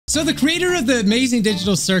So the creator of the Amazing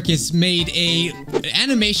Digital Circus made a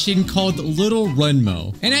animation called Little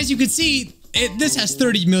Runmo. And as you can see, this has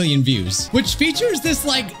 30 million views, which features this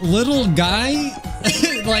like little guy,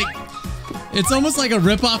 like it's almost like a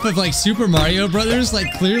ripoff of like Super Mario Brothers,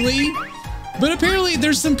 like clearly. But apparently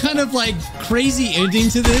there's some kind of like crazy ending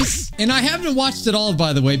to this. And I haven't watched it all,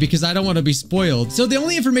 by the way, because I don't want to be spoiled. So the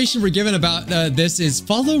only information we're given about this is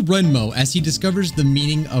follow Runmo as he discovers the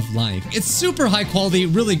meaning of life. It's super high quality,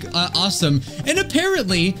 really awesome. And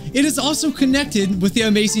apparently it is also connected with the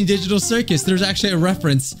Amazing Digital Circus. There's actually a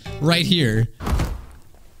reference right here.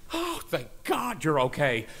 Oh, thank God you're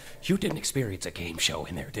okay. You didn't experience a game show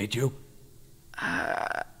in there, did you?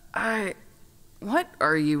 What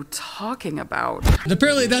are you talking about? And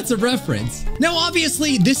apparently that's a reference. Now,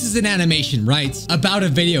 obviously, this is an animation, right? About a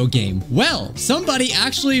video game. Well, somebody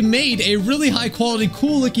actually made a really high quality,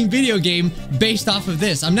 cool looking video game based off of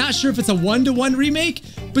this. I'm not sure if it's a one-to-one remake,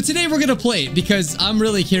 but today we're gonna play it because I'm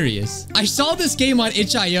really curious. I saw this game on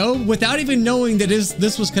itch.io without even knowing that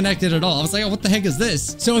this was connected at all. I was like, oh, what the heck is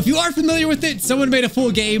this? So if you are familiar with it, someone made a full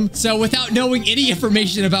game. So without knowing any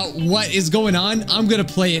information about what is going on, I'm gonna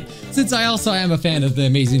play it since I also am a fan of the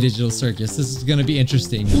Amazing Digital Circus. This is gonna be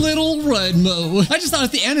interesting. Little Runmo. I just thought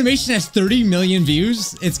if the animation has 30 million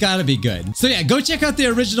views, it's gotta be good. So yeah, go check out the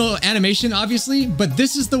original animation, obviously, but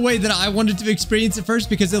this is the way that I wanted to experience it first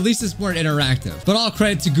because at least it's more interactive. But all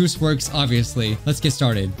credit to Gooseworks, obviously. Let's get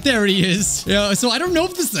started. There he is. Yeah, so I don't know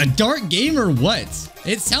if this is a dark game or what.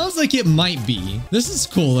 It sounds like it might be. This is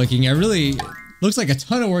cool looking. I really... Looks like a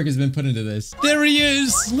ton of work has been put into this. There he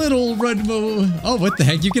is, Little Runmo. Oh, what the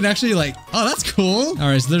heck? You can actually like, oh, that's cool. All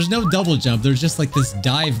right, so there's no double jump. There's just like this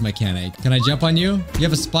dive mechanic. Can I jump on you? You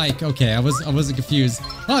have a spike. Okay, I wasn't confused.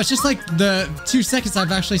 Oh, it's just like the 2 seconds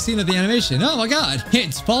I've actually seen of the animation. Oh my God.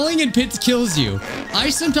 Hint, falling in pits kills you. I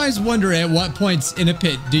sometimes wonder at what points in a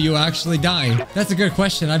pit do you actually die? That's a good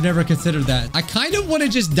question. I've never considered that. I kind of want to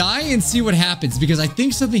just die and see what happens because I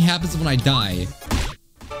think something happens when I die.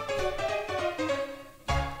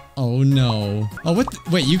 Oh no. Oh, what?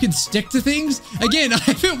 Wait, you can stick to things? Again, I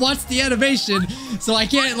haven't watched the animation, so I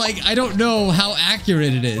can't, like, I don't know how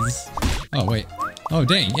accurate it is. Oh, wait. Oh,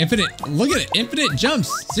 dang. Infinite. Look at it. Infinite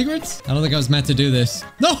jumps. Secrets? I don't think I was meant to do this.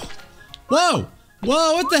 No! Whoa!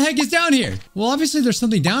 Whoa, what the heck is down here? Well, obviously there's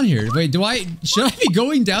something down here. Wait, should I be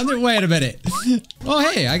going down there? Wait a minute. Oh,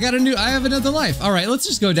 hey, I have another life. All right, let's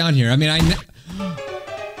just go down here. I mean,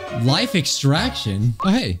 life extraction? Oh,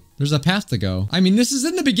 hey. There's a path to go. I mean, this is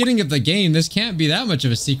in the beginning of the game. This can't be that much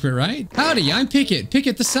of a secret, right? Howdy, I'm Pickett.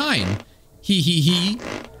 Pickett the sign. He.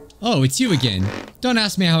 Oh, it's you again. Don't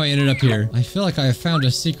ask me how I ended up here. I feel like I have found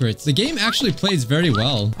a secret. The game actually plays very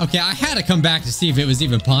well. Okay, I had to come back to see if it was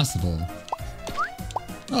even possible.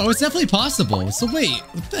 Oh, it's definitely possible. So wait,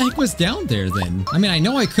 what the heck was down there then? I mean, I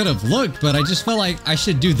know I could have looked, but I just felt like I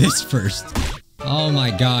should do this first. Oh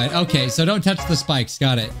my God. Okay, so don't touch the spikes.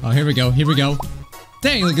 Got it. Oh, here we go. Here we go.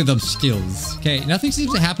 Dang, look at those skills. Okay, nothing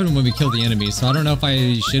seems to happen when we kill the enemies, so I don't know if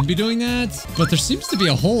I should be doing that. But there seems to be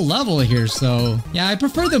a whole level here, so... Yeah, I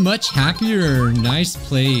prefer the much happier, nice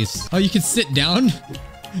place. Oh, you can sit down?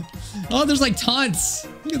 Oh, there's like taunts.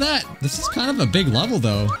 Look at that. This is kind of a big level,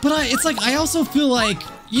 though. But it's like, I also feel like,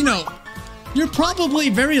 you know... You're probably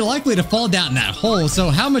very likely to fall down that hole, so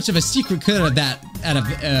how much of a secret could that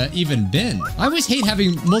have even been? I always hate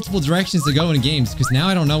having multiple directions to go in games, because now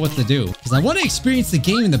I don't know what to do. Because I want to experience the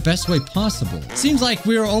game in the best way possible. Seems like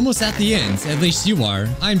we're almost at the end, at least you are.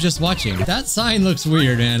 I'm just watching. That sign looks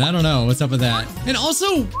weird, man. I don't know what's up with that. And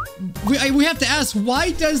also, we have to ask,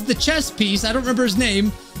 why does the chess piece, I don't remember his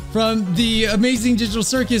name, from the Amazing Digital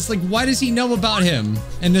Circus, like, why does he know about him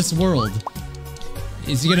in this world?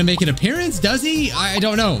 Is he gonna make an appearance? Does he? I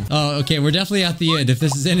don't know. Oh, okay, we're definitely at the end if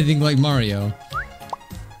this is anything like Mario.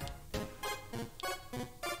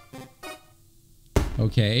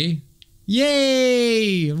 Okay.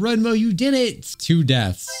 Yay! Runmo, you did it! 2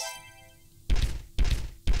 deaths.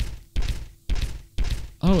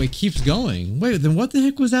 Oh, it keeps going. Wait, then what the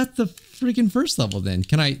heck was at the freaking first level then?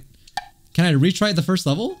 Can I retry the first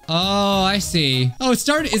level? Oh, I see. Oh, is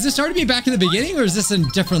it starting to be back in the beginning or is this a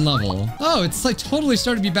different level? Oh, it's like totally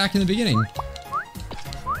starting to be back in the beginning.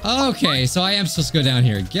 Okay, so I am supposed to go down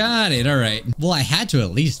here. Got it, all right. Well, I had to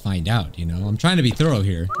at least find out, you know? I'm trying to be thorough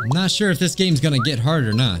here. I'm not sure if this game's gonna get hard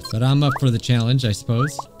or not, but I'm up for the challenge, I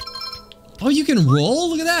suppose. Oh, you can roll?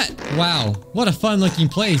 Look at that. Wow, what a fun looking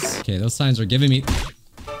place. Okay, those signs are giving me...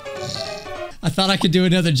 I thought I could do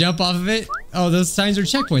another jump off of it. Oh, those signs are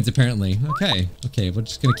checkpoints, apparently. Okay. Okay, we're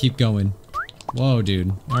just gonna keep going. Whoa,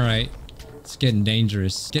 dude. All right. It's getting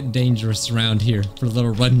dangerous. It's getting dangerous around here for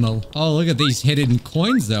Little Runmo. Oh, look at these hidden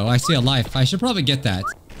coins, though. I see a life. I should probably get that.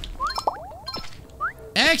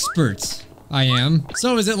 expert. I am.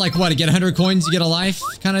 So is it like, what, to get 100 coins, you get a life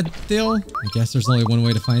kind of deal? I guess there's only one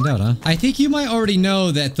way to find out, huh? I think you might already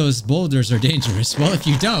know that those boulders are dangerous. Well, if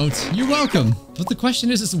you don't, you're welcome. But the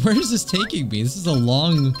question is where is this taking me? This is a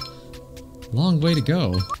long way to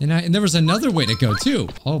go. And there was another way to go too.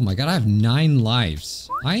 Oh my god, I have 9 lives.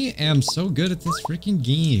 I am so good at this freaking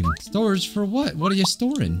game. Storage for what? What are you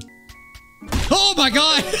storing? Oh my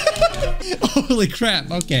god! Holy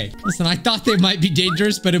crap, okay. Listen, I thought they might be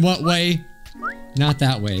dangerous, but in what way? Not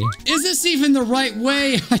that way. Is this even the right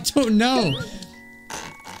way? I don't know.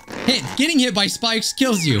 Hey, getting hit by spikes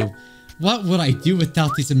kills you. What would I do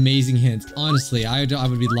without these amazing hints? Honestly, I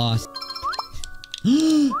would be lost.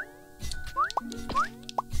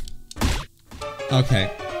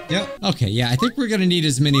 Okay. Yep. Okay, yeah, I think we're gonna need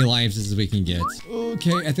as many lives as we can get.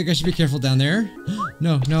 Okay, I think I should be careful down there.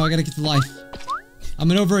 No, I gotta get the life.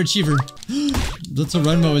 I'm an overachiever. Little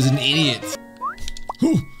Runmo is an idiot.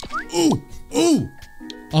 Ooh!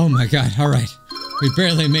 Oh my god, alright. We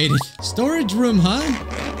barely made it. Storage room, huh?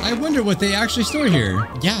 I wonder what they actually store here.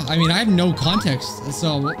 Yeah, I mean, I have no context,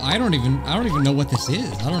 so I don't even know what this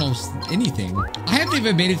is. I don't know anything. I haven't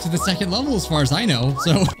even made it to the 2nd level as far as I know,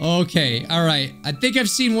 so. Okay, alright. I think I've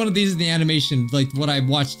seen one of these in the animation, like what I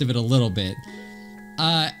watched of it a little bit.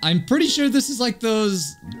 I'm pretty sure this is like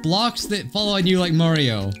those blocks that fall on you like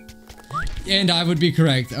Mario. And I would be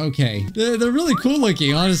correct. Okay. They're really cool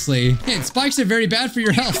looking, honestly. Hey, spikes are very bad for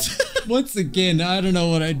your health. Once again, I don't know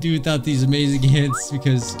what I'd do without these amazing hints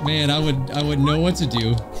because, man, I wouldn't know what to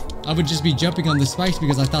do. I would just be jumping on the spikes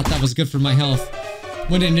because I thought that was good for my health.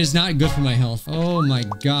 When it is not good for my health. Oh my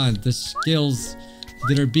god, the skills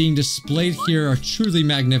that are being displayed here are truly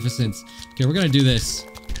magnificent. Okay, we're gonna do this.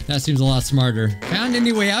 That seems a lot smarter. Found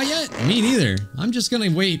any way out yet? Me neither. I'm just gonna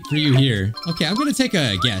wait for you here. Okay, I'm gonna take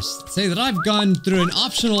a guess. Say that I've gone through an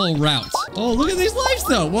optional route. Oh, look at these lives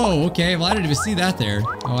though. Whoa, okay. Well, I didn't even see that there.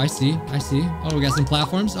 Oh, I see. Oh, we got some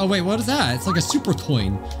platforms. Oh, wait, what is that? It's like a super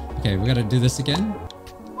coin. Okay, we gotta do this again.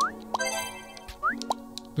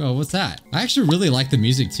 Oh, what's that? I actually really like the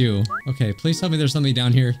music too. Okay, please tell me there's something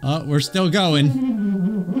down here. Oh, we're still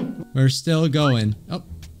going. We're still going. Oh.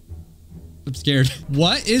 I'm scared.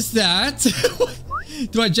 What is that?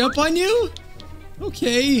 Do I jump on you?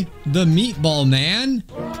 Okay. The meatball man.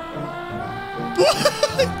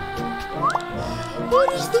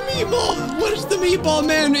 What is the meatball? What is the meatball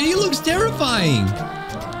man? He looks terrifying.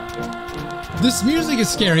 This music is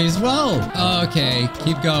scary as well. Okay,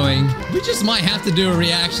 keep going. We just might have to do a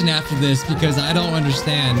reaction after this because I don't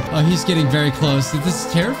understand. Oh, he's getting very close. This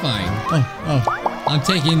is terrifying. Oh, I'm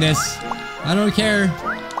taking this. I don't care.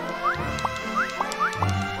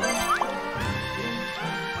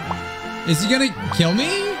 Is he gonna kill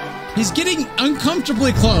me? He's getting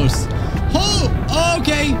uncomfortably close. Oh,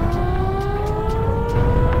 okay.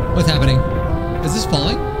 What's happening? Is this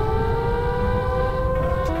falling?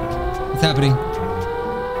 What's happening?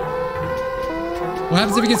 What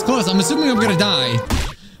happens if he gets close? I'm assuming I'm gonna die.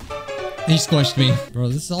 He squished me. Bro,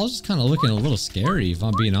 this is all just kind of looking a little scary, if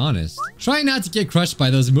I'm being honest. Try not to get crushed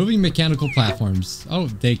by those moving mechanical platforms. Oh,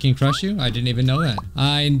 they can crush you? I didn't even know that.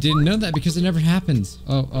 I didn't know that because it never happens.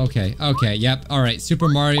 Oh, okay. Okay, yep. All right, Super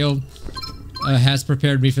Mario has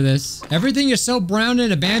prepared me for this. Everything is so brown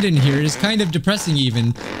and abandoned here. It is kind of depressing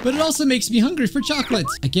even, but it also makes me hungry for chocolate.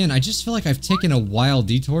 Again, I just feel like I've taken a wild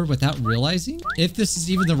detour without realizing if this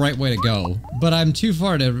is even the right way to go. But I'm too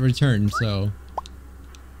far to return, so...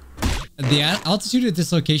 The altitude at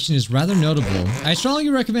this location is rather notable. I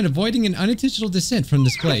strongly recommend avoiding an unintentional descent from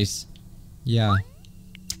this place. Yeah.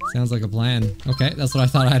 Sounds like a plan. Okay, that's what I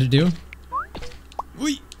thought I had to do.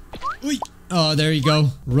 Oi! Oh, there you go.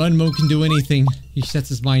 Runmo can do anything. He sets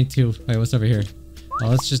his mind to. Wait, what's over here?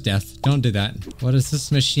 Oh, it's just death. Don't do that. What is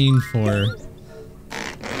this machine for?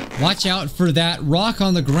 Watch out for that rock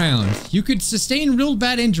on the ground. You could sustain real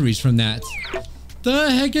bad injuries from that.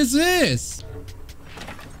 The heck is this?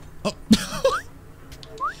 Oh.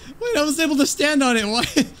 Wait, I was able to stand on it.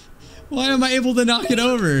 Why am I able to knock it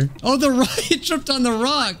over? Oh, the rock, it tripped on the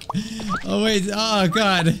rock. Oh, wait. Oh,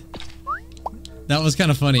 God. That was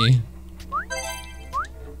kind of funny.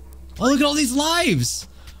 Oh, look at all these lives.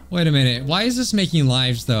 Wait a minute. Why is this making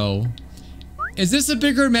lives, though? Is this a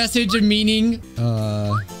bigger message and meaning?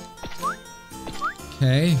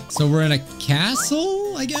 Okay. So we're in a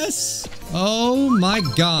castle, I guess? Oh, my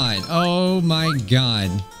God. Oh, my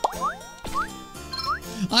God.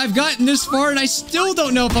 I've gotten this far and I still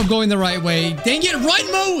don't know if I'm going the right way. Dang it,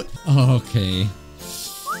 Runmo! Oh, okay.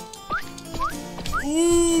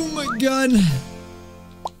 Oh my god.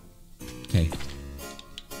 Okay.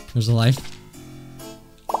 There's a life.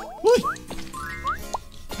 Woo!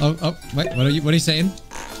 Oh, wait, what are you saying?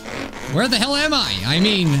 Where the hell am I? I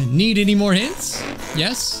mean, need any more hints?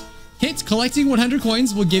 Yes. Hint, collecting 100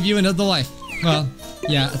 coins will give you another life. Well,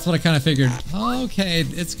 yeah, that's what I kind of figured. Okay,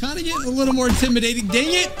 it's kind of getting a little more intimidating. Dang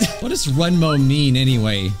it! What does Runmo mean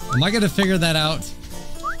anyway? Am I gonna figure that out?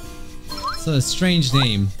 It's a strange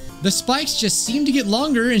name. The spikes just seem to get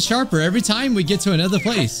longer and sharper every time we get to another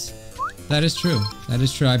place. That is true. That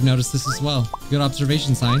is true. I've noticed this as well. Good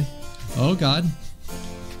observation, Sign. Oh, God.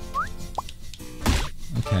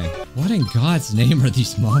 Okay. What in God's name are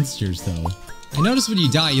these monsters, though? I noticed when you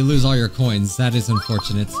die, you lose all your coins. That is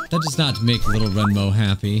unfortunate. That does not make Little Runmo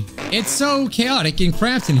happy. It's so chaotic and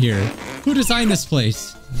cramped in here. Who designed this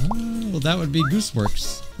place? Oh, that would be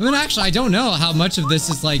Gooseworks. I mean, actually, I don't know how much of this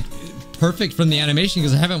is, like, perfect from the animation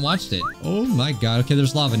because I haven't watched it. Oh my God. Okay,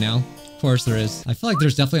 there's lava now. Of course there is. I feel like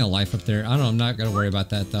there's definitely a life up there. I don't know. I'm not gonna worry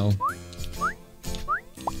about that, though.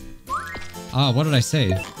 Ah, what did I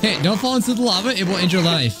say? Hey, don't fall into the lava. It will end your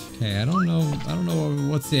life. Okay, I don't know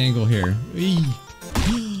what's the angle here. Eee.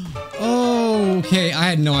 Oh, okay. I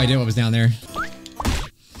had no idea what was down there.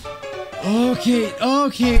 Okay,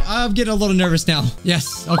 okay. I'm getting a little nervous now.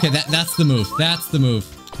 Yes. Okay, that's the move. That's the move.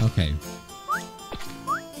 Okay.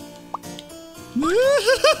 I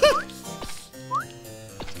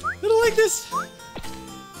don't like this.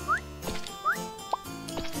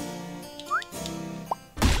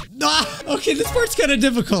 Ah, okay, this part's kind of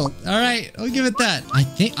difficult. All right, I'll give it that.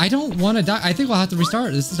 I don't want to die. I think we'll have to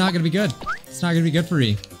restart. This is not going to be good. It's not going to be good for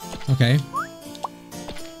Ree. Okay.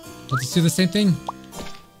 Let's just do the same thing.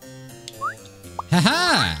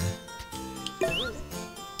 Haha!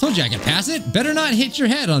 Told you I could pass it. Better not hit your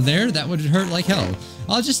head on there. That would hurt like hell.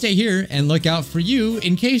 I'll just stay here and look out for you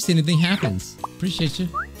in case anything happens. Appreciate you.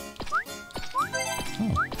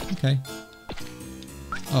 Oh, okay.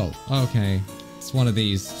 Oh, okay. It's one of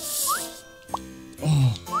these.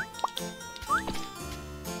 Oh.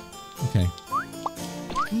 Okay.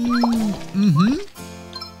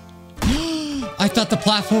 I thought the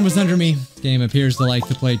platform was under me. This game appears to like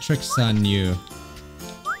to play tricks on you.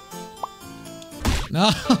 No,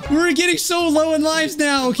 we're getting so low in lives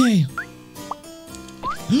now. Okay.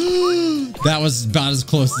 That was about as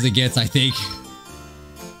close as it gets, I think.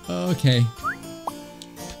 Okay.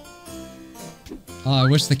 Oh, I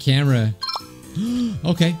wish the camera...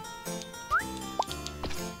 Okay.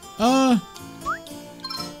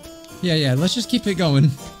 Yeah, let's just keep it going.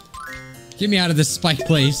 Get me out of this spike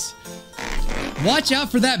place. Watch out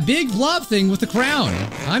for that big blob thing with the crown.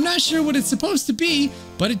 I'm not sure what it's supposed to be,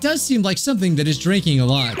 but it does seem like something that is drinking a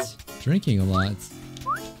lot. Drinking a lot.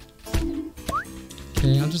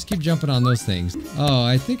 Okay, I'll just keep jumping on those things. Oh,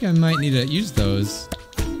 I think I might need to use those.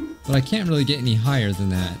 But I can't really get any higher than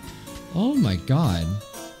that. Oh my God.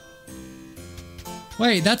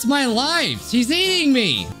 Wait, that's my life! He's eating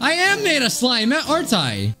me! I am made of slime, aren't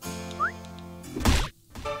I?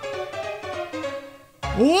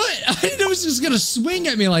 What? I didn't know it was just gonna swing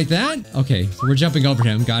at me like that. Okay, so we're jumping over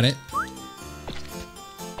him. Got it.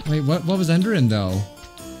 Wait, what was under him, though?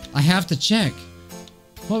 I have to check.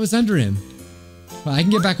 What was under him? Well, I can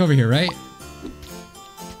get back over here, right?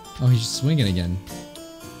 Oh, he's just swinging again.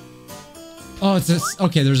 Oh, it's a...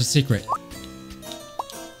 Okay, there's a secret.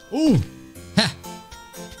 Ooh! Ha!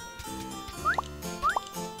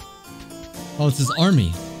 Oh, it's his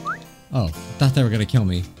army. Oh, I thought they were gonna kill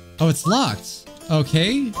me. Oh, it's locked.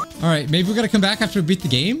 Okay. Alright, maybe we gotta come back after we beat the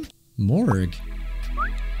game? Morgue?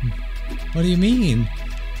 What do you mean?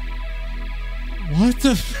 What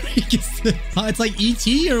the freak is this? It's like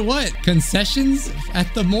E.T. or what? Concessions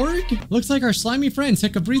at the morgue? Looks like our slimy friend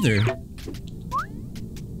took a breather.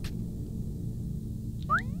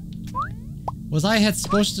 Was I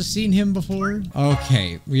supposed to seen him before?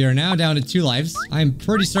 Okay, we are now down to 2 lives. I'm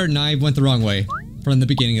pretty certain I went the wrong way from the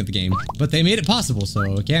beginning of the game, but they made it possible, so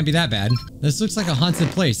it can't be that bad. This looks like a haunted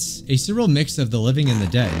place, a surreal mix of the living and the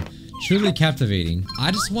dead. Truly captivating.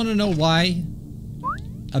 I just want to know why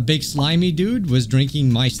a big slimy dude was drinking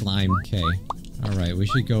my slime. Okay, all right, we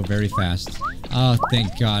should go very fast. Oh,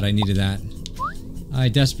 thank God I needed that. I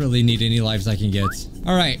desperately need any lives I can get.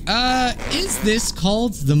 All right, is this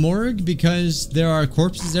called the morgue because there are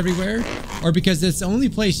corpses everywhere? Or because it's the only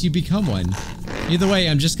place you become one? Either way,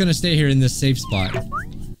 I'm just gonna stay here in this safe spot.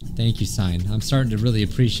 Thank you, Sign. I'm starting to really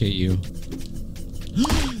appreciate you.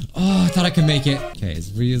 Oh, I thought I could make it. Okay,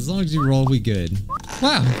 as long as you roll, we good.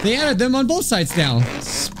 Wow, they added them on both sides now.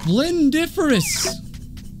 Splendiferous.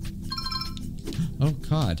 Oh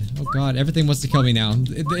God, everything wants to kill me now.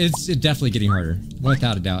 It's definitely getting harder,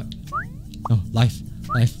 without a doubt. Oh, life.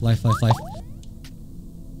 Why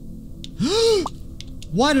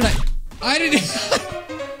did I didn't...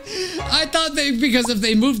 I thought because if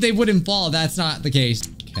they moved, they wouldn't fall. That's not the case.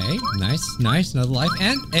 Okay, nice, nice. Another life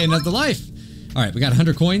and another life. All right, we got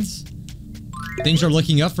 100 coins. Things are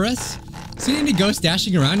looking up for us. Seen any ghosts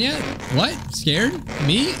dashing around yet? What? Scared?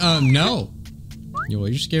 Me? No. Well,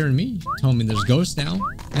 you're scaring me. Telling me there's ghosts now.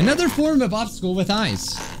 Another form of obstacle with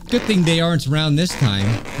eyes. Good thing they aren't around this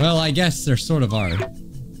time. Well, I guess there sort of are.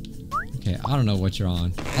 Okay, I don't know what you're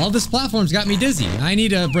on. All this platform's got me dizzy. I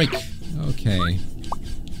need a break. Okay.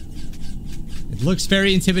 It looks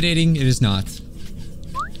very intimidating. It is not.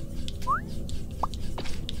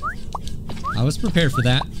 I was prepared for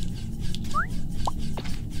that.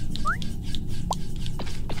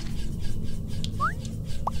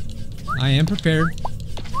 I am prepared.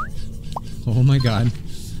 Oh my god.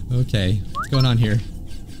 Okay. What's going on here?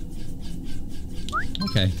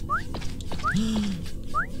 Okay.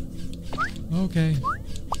 Okay.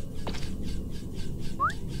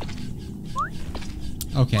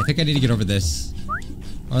 Okay, I think I need to get over this.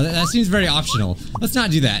 Oh, that seems very optional. Let's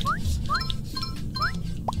not do that.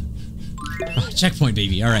 Oh, checkpoint,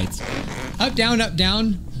 baby. Alright. Up, down, up,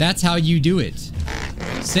 down. That's how you do it.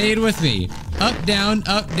 Say it with me. Up, down,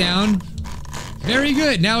 up, down. Very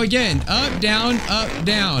good. Now again. Up, down, up,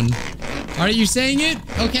 down. Are you saying it?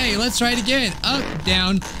 Okay, let's try it again. Up,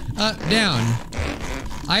 down, down.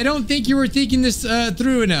 I don't think you were thinking this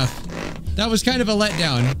through enough. That was kind of a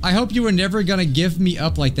letdown. I hope you were never gonna give me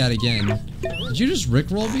up like that again. Did you just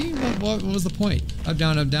rickroll me? What was the point? Up,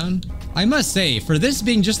 down, up, down? I must say, for this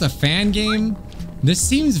being just a fan game, this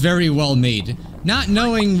seems very well made. Not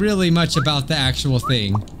knowing really much about the actual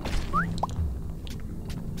thing.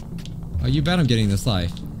 Oh, you bet I'm getting this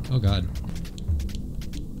life. Oh god.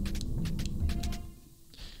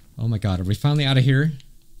 Oh my god, are we finally out of here?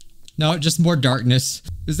 No, just more darkness.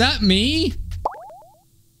 Is that me?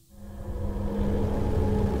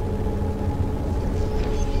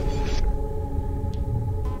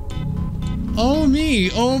 Oh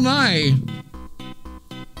me, oh my.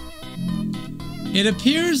 It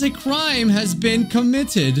appears a crime has been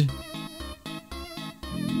committed.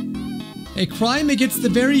 A crime against the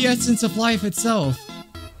very essence of life itself.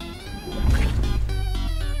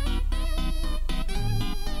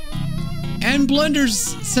 And blunders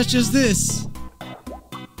such as this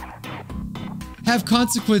have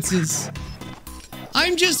consequences.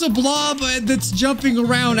 I'm just a blob that's jumping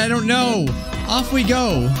around, I don't know. Off we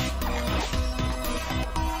go.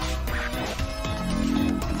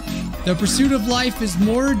 The pursuit of life is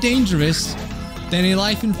more dangerous than a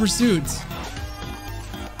life in pursuit.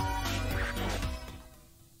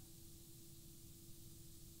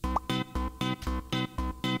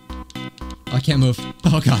 I can't move.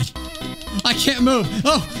 Oh god. I can't move.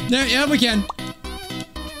 Oh, there, yeah, we can.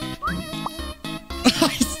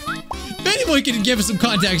 If anyone can give us some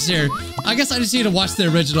context here. I guess I just need to watch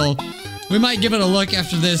the original. We might give it a look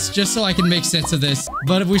after this, just so I can make sense of this.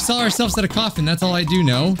 But if we saw ourselves at a coffin, that's all I do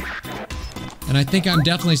know. And I think I'm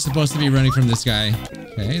definitely supposed to be running from this guy.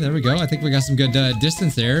 Okay, there we go. I think we got some good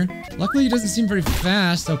distance there. Luckily, he doesn't seem very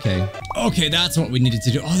fast. Okay. Okay, that's what we needed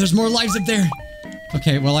to do. Oh, there's more lives up there.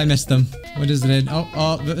 Okay, well, I missed them. What is it?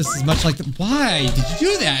 Oh, this is much like the... Why did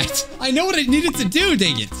you do that? I know what I needed to do,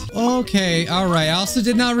 dang it. Okay, alright. I also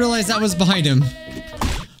did not realize that was behind him.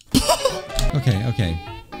 Okay, okay.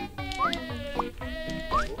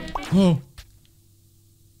 Oh.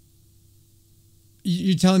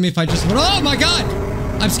 You're telling me if I just... Oh my god!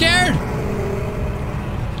 I'm scared!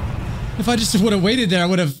 If I just would have waited there, I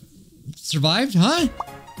would have survived, huh?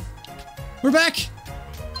 We're back!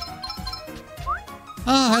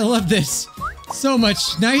 Ah, I love this. So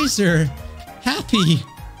much nicer. Happy.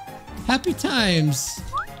 Happy times.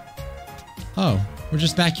 Oh, we're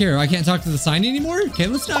just back here. I can't talk to the sign anymore? Okay,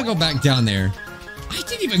 let's not go back down there. I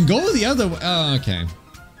didn't even go the other way. Oh, okay.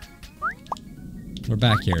 We're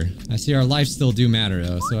back here. I see our lives still do matter,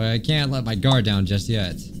 though, so I can't let my guard down just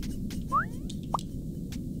yet.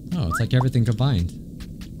 Oh, it's like everything combined.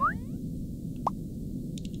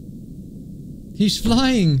 He's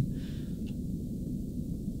flying!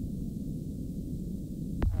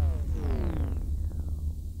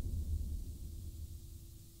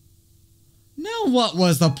 Now what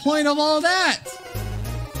was the point of all that?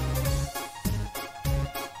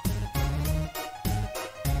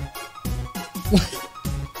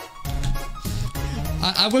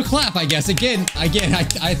 I will clap, I guess. Again, I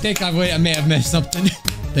think I may have missed something.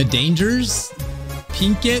 The Dangers,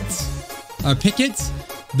 Pinkett,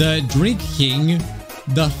 the Drink King,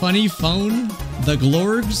 the Funny Phone, the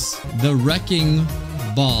Glorgs, the Wrecking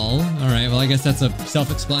Ball. Alright, well I guess that's a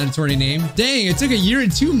self-explanatory name. Dang, it took a year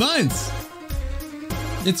and 2 months.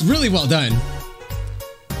 It's really well done.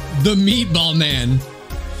 The Meatball Man.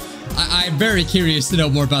 I'm very curious to know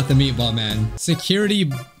more about the Meatball Man.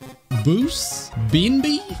 Security boost?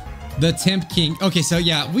 Beanby? The Temp King. Okay, so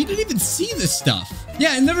yeah, we didn't even see this stuff.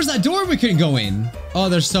 Yeah, and there was that door we couldn't go in. Oh,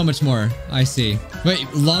 there's so much more. I see. Wait,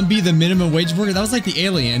 Lombi, the minimum wage worker? That was like the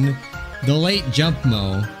alien. The late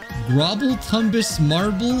Jumpmo. Grobble Tumbus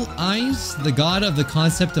Marble Eyes, the god of the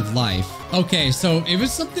concept of life. Okay, so it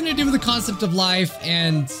was something to do with the concept of life,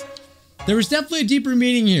 and there was definitely a deeper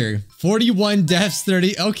meaning here. 41 deaths,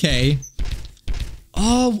 30. Okay.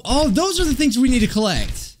 Oh, those are the things we need to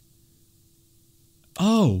collect.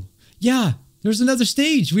 Oh, yeah. There's another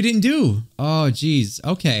stage we didn't do. Oh, geez.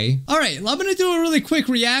 Okay. All right. I'm going to do a really quick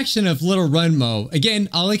reaction of Little Runmo. Again,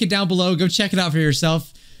 I'll link it down below. Go check it out for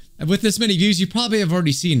yourself. With this many views, you probably have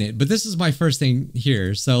already seen it, but this is my first thing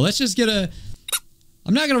here. So let's just get a...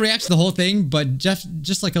 I'm not going to react to the whole thing, but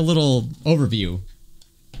just like a little overview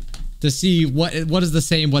to see what is the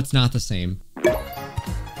same, what's not the same.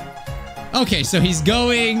 Okay, so he's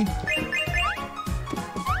going...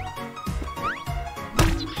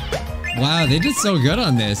 Wow, they did so good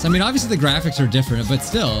on this. I mean, obviously the graphics are different, but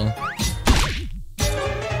still.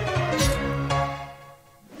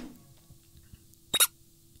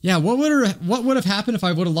 Yeah, what would have happened if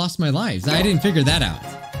I would have lost my lives? I didn't figure that out.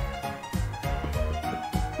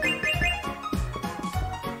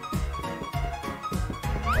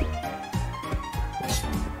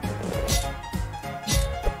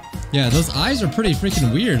 Yeah, those eyes are pretty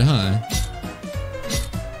freaking weird, huh?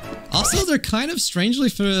 Also, they're kind of strangely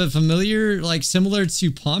familiar, like similar to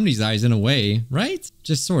Pomni's eyes in a way, right?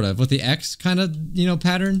 Just sort of, with the X kind of, you know,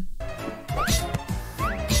 pattern.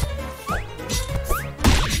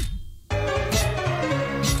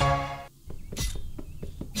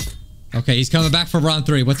 Okay, he's coming back for round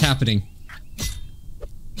 3. What's happening?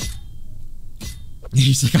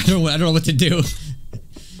 He's like, I don't know what to do.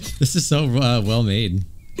 This is so well made.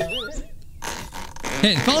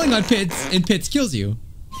 Hey, falling on pits kills you.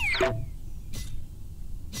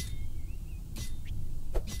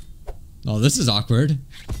 Oh, this is awkward.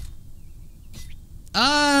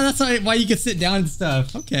 Ah, that's why you can sit down and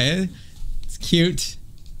stuff. Okay, it's cute.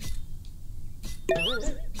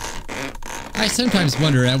 I sometimes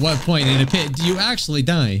wonder at what point in a pit do you actually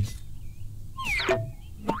die?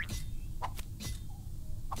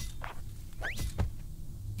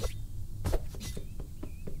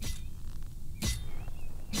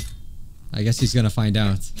 I guess he's gonna find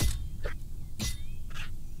out.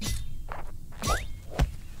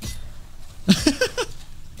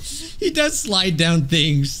 He does slide down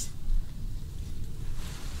things.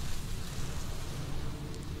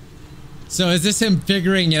 So is this him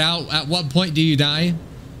figuring it out? At what point do you die?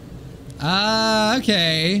 Ah,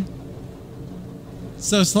 okay.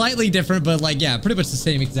 So slightly different, but like, yeah, pretty much the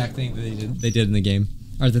same exact thing that they did in the game.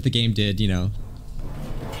 Or that the game did, you know.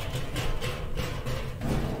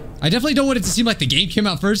 I definitely don't want it to seem like the game came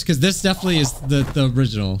out first, because this definitely is the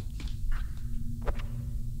original.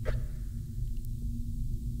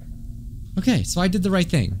 Okay, so I did the right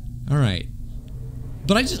thing. Alright.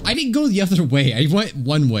 But I didn't go the other way. I went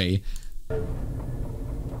one way.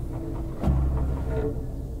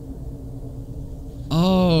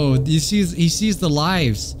 Oh, he sees the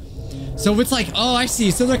lives. So it's like, oh, I see.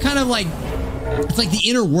 So they're kind of like, it's like the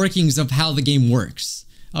inner workings of how the game works.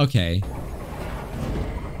 Okay.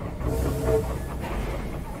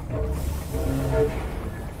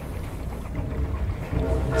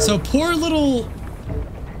 So poor little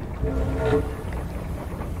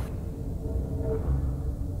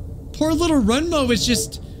Runmo is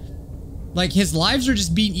just like, his lives are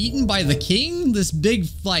just being eaten by the king, this big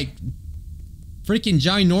like freaking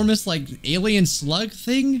ginormous like alien slug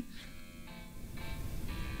thing.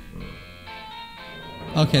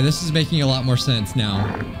 Okay, this is making a lot more sense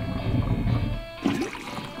now.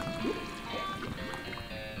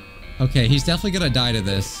 Okay, he's definitely gonna die to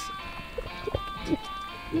this.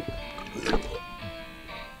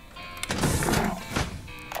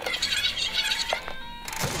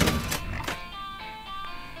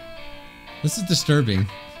 This is disturbing.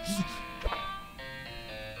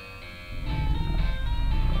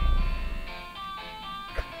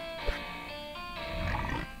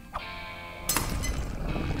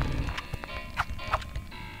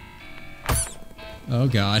 Oh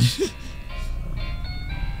god.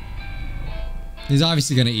 He's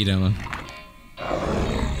obviously gonna eat him.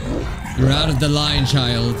 You're out of the line,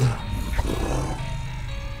 child.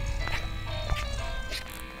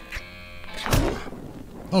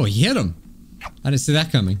 Oh, he hit him. I didn't see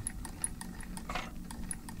that coming.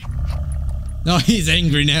 No, he's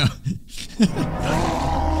angry now.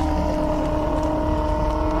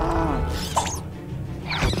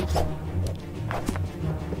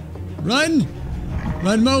 Run!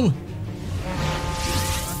 Runmo!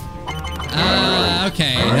 Ah,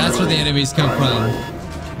 okay. That's where the enemies come from.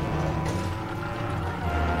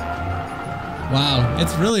 Wow,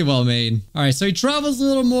 it's really well made. All right, so he travels a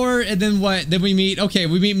little more, and then what? Then we meet, okay,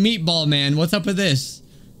 we meet Meatball Man. What's up with this?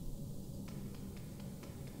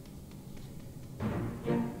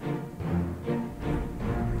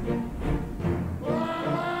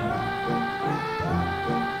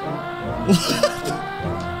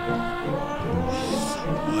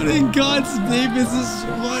 What in God's name is this?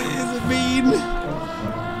 What does it mean?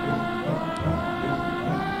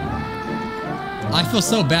 I feel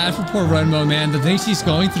so bad for poor Runmo, man. The things he's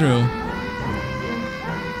going through.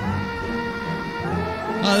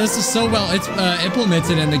 Oh, this is so well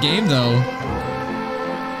implemented in the game, though.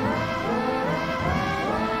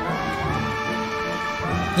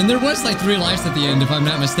 Then there was like 3 lives at the end, if I'm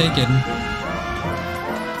not mistaken.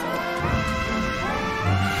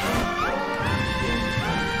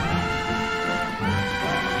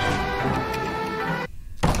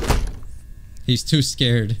 He's too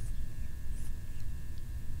scared.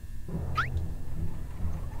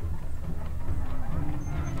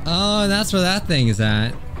 Oh, that's where that thing is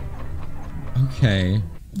at. Okay.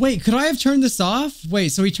 Wait, could I have turned this off? Wait,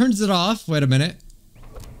 so he turns it off? Wait a minute.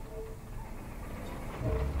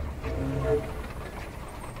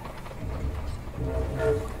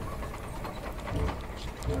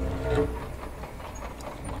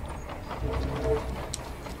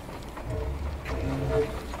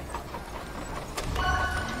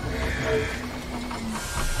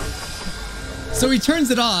 So he turns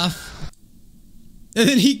it off. And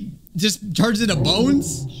then he just turns into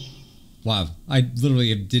bones? Wow, I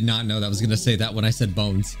literally did not know that I was gonna say that when I said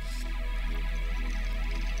bones.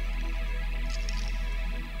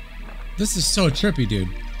 This is so trippy, dude.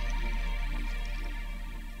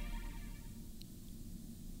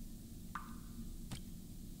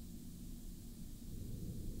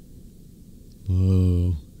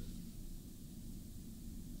 Whoa.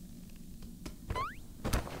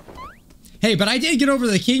 Hey, but I did get over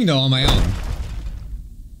the king though on my own.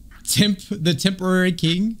 The temporary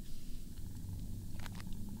king.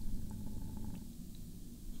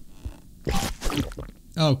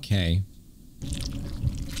 Okay.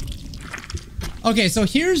 Okay, so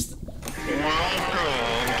here's...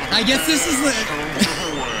 I guess this is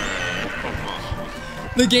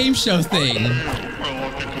the game show thing. Well,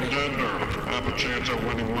 lucky contender. Have a chance at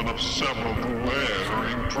winning one of several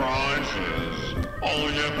glittering prizes. All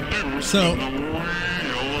you have to do is spin the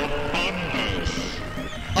wheel of abundance.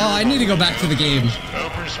 Oh, I need to go back to the game.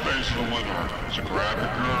 Every space in the winner. So grab your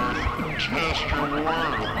girth and test your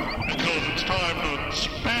worth. Because it's time to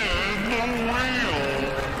spin the wheel.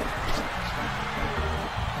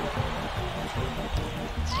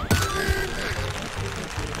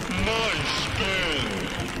 Nice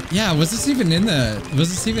spin. Yeah, was this even in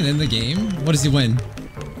the game? What does he win?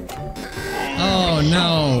 Oh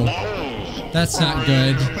no. That's not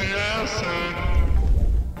good.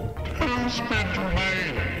 Two spins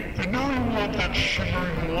remain. And now you want that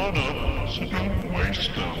shimmering one up, so don't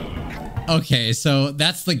waste them. Okay, so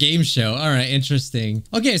that's the game show. Alright, interesting.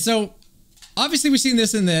 Okay, so obviously we've seen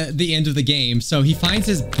this in the end of the game. So he finds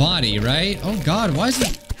his body, right? Oh god, why is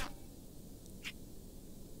it...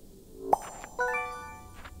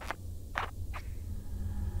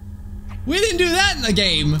 We didn't do that in the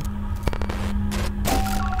game!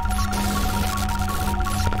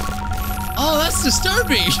 Oh, that's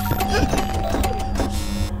disturbing!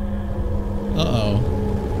 Uh-oh.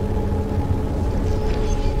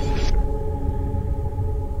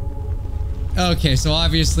 Okay, so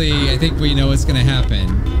obviously, I think we know what's gonna happen.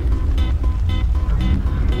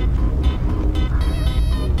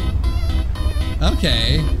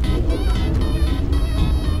 Okay.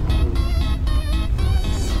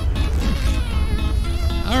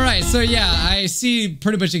 Alright, so yeah, I see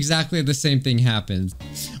pretty much exactly the same thing happens.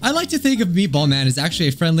 I like to think of Meatball Man as actually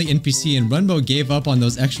a friendly NPC, and Runmo gave up on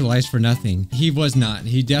those extra lives for nothing. He was not.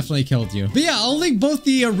 He definitely killed you. But yeah, I'll link both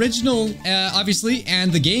the original, obviously,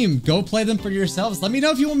 and the game. Go play them for yourselves. Let me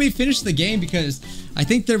know if you want me to finish the game, because I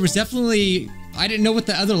think there was definitely... I didn't know what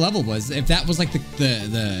the other level was. If that was like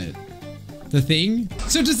the thing.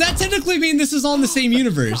 So does that technically mean this is all in the same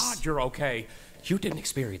universe? God, you're okay. You didn't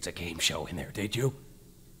experience a game show in there, did you?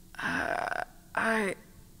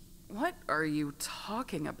 What are you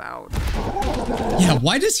talking about? Yeah,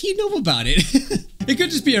 why does he know about it? It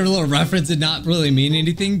could just be a little reference and not really mean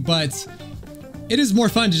anything, but it is more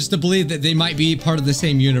fun just to believe that they might be part of the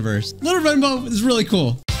same universe. Little Runmo is really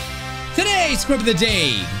cool. Today's script of the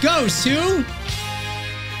day goes to...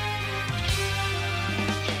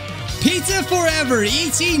 Pizza Forever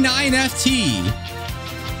ET9FT.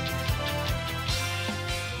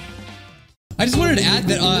 I just wanted to add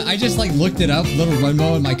that I just like looked it up, Little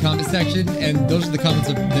Runmo, in my comment section, and those are the comments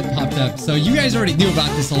that popped up. So you guys already knew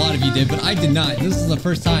about this, a lot of you did, but I did not. This is the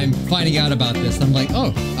first time finding out about this. I'm like, oh,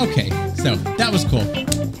 okay. So that was cool.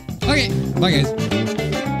 Okay, bye guys.